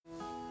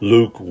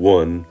Luke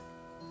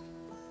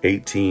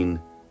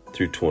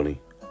 1:18-20.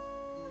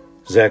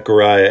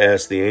 Zechariah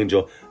asked the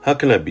angel, "How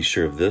can I be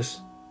sure of this?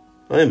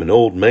 I am an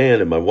old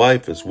man and my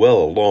wife is well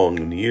along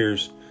in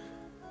years."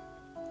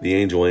 The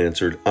angel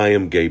answered, "I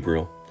am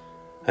Gabriel.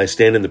 I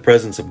stand in the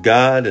presence of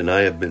God, and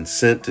I have been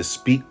sent to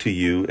speak to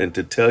you and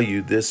to tell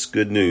you this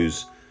good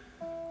news.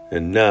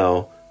 And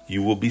now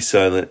you will be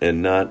silent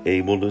and not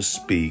able to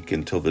speak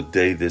until the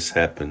day this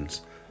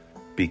happens,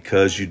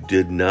 because you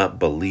did not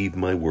believe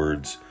my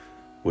words,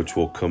 which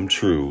will come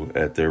true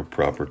at their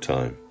proper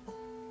time."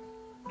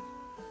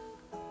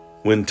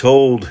 When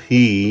told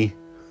he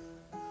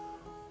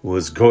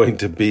was going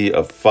to be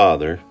a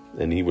father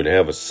and he would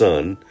have a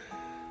son,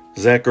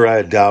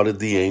 Zechariah doubted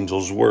the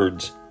angel's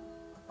words.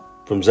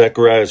 From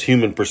Zechariah's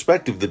human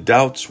perspective, the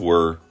doubts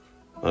were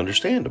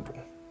understandable.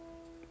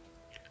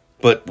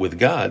 But with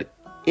God,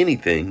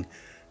 anything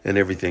and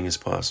everything is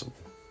possible.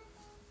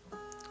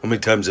 How many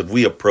times have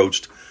we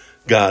approached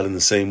God in the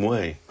same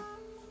way?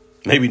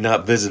 Maybe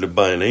not visited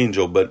by an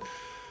angel, but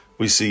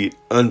we see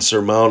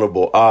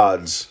unsurmountable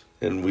odds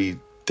and we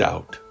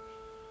doubt.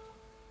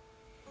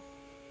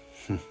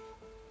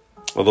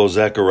 Although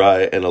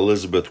Zechariah and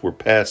Elizabeth were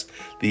past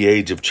the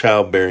age of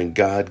childbearing,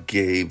 God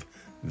gave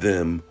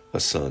them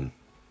a son,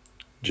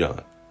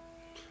 John.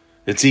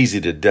 It's easy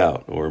to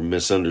doubt or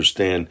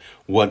misunderstand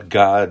what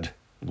God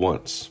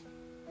wants,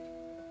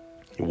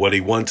 what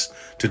he wants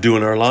to do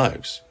in our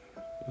lives,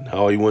 and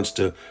how he wants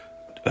to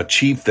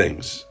achieve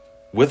things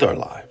with our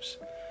lives.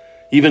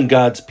 Even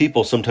God's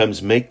people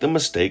sometimes make the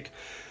mistake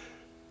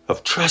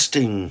of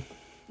trusting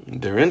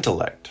their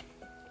intellect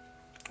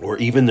or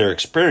even their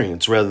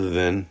experience rather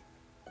than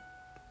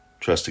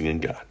trusting in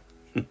God.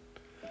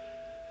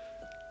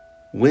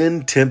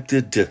 When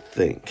tempted to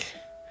think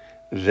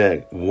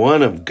that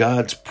one of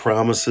God's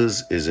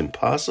promises is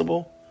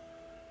impossible,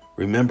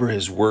 remember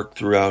his work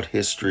throughout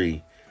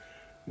history.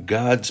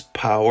 God's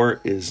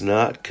power is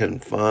not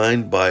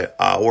confined by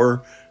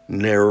our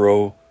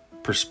narrow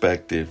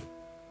perspective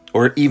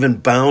or even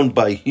bound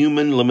by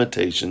human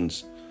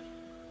limitations.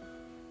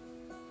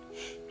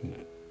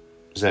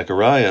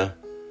 Zechariah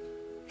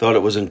thought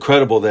it was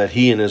incredible that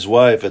he and his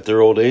wife at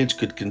their old age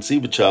could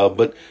conceive a child,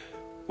 but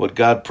what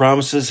God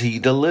promises, he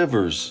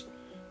delivers.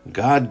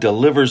 God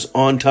delivers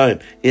on time,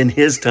 in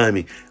his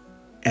timing,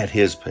 at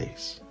his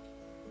pace.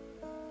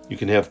 You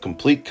can have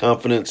complete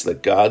confidence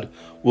that God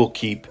will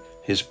keep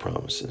his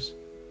promises.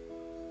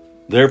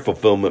 Their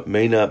fulfillment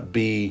may not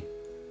be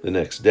the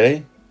next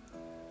day,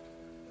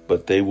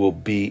 but they will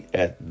be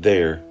at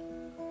their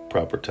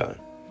proper time.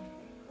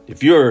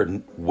 If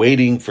you're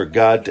waiting for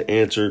God to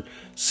answer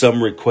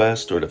some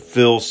request or to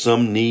fill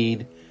some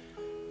need,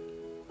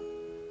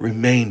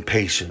 remain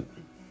patient.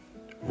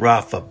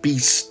 Rapha, be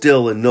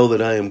still and know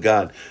that I am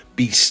God.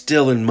 Be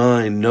still in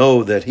mind.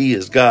 Know that he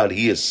is God.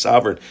 He is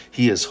sovereign.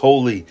 He is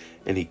holy,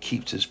 and he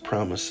keeps his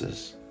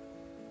promises.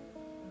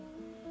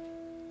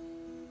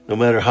 No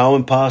matter how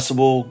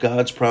impossible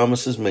God's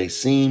promises may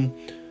seem,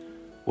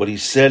 what he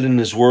said in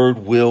his word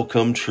will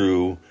come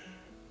true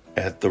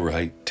at the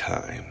right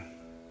time.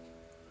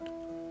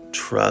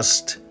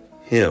 Trust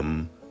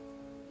him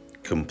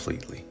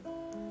completely.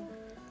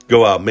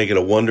 Go out, make it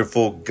a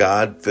wonderful,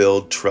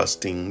 God-filled,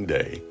 trusting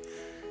day.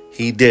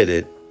 He did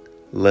it.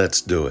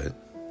 Let's do it.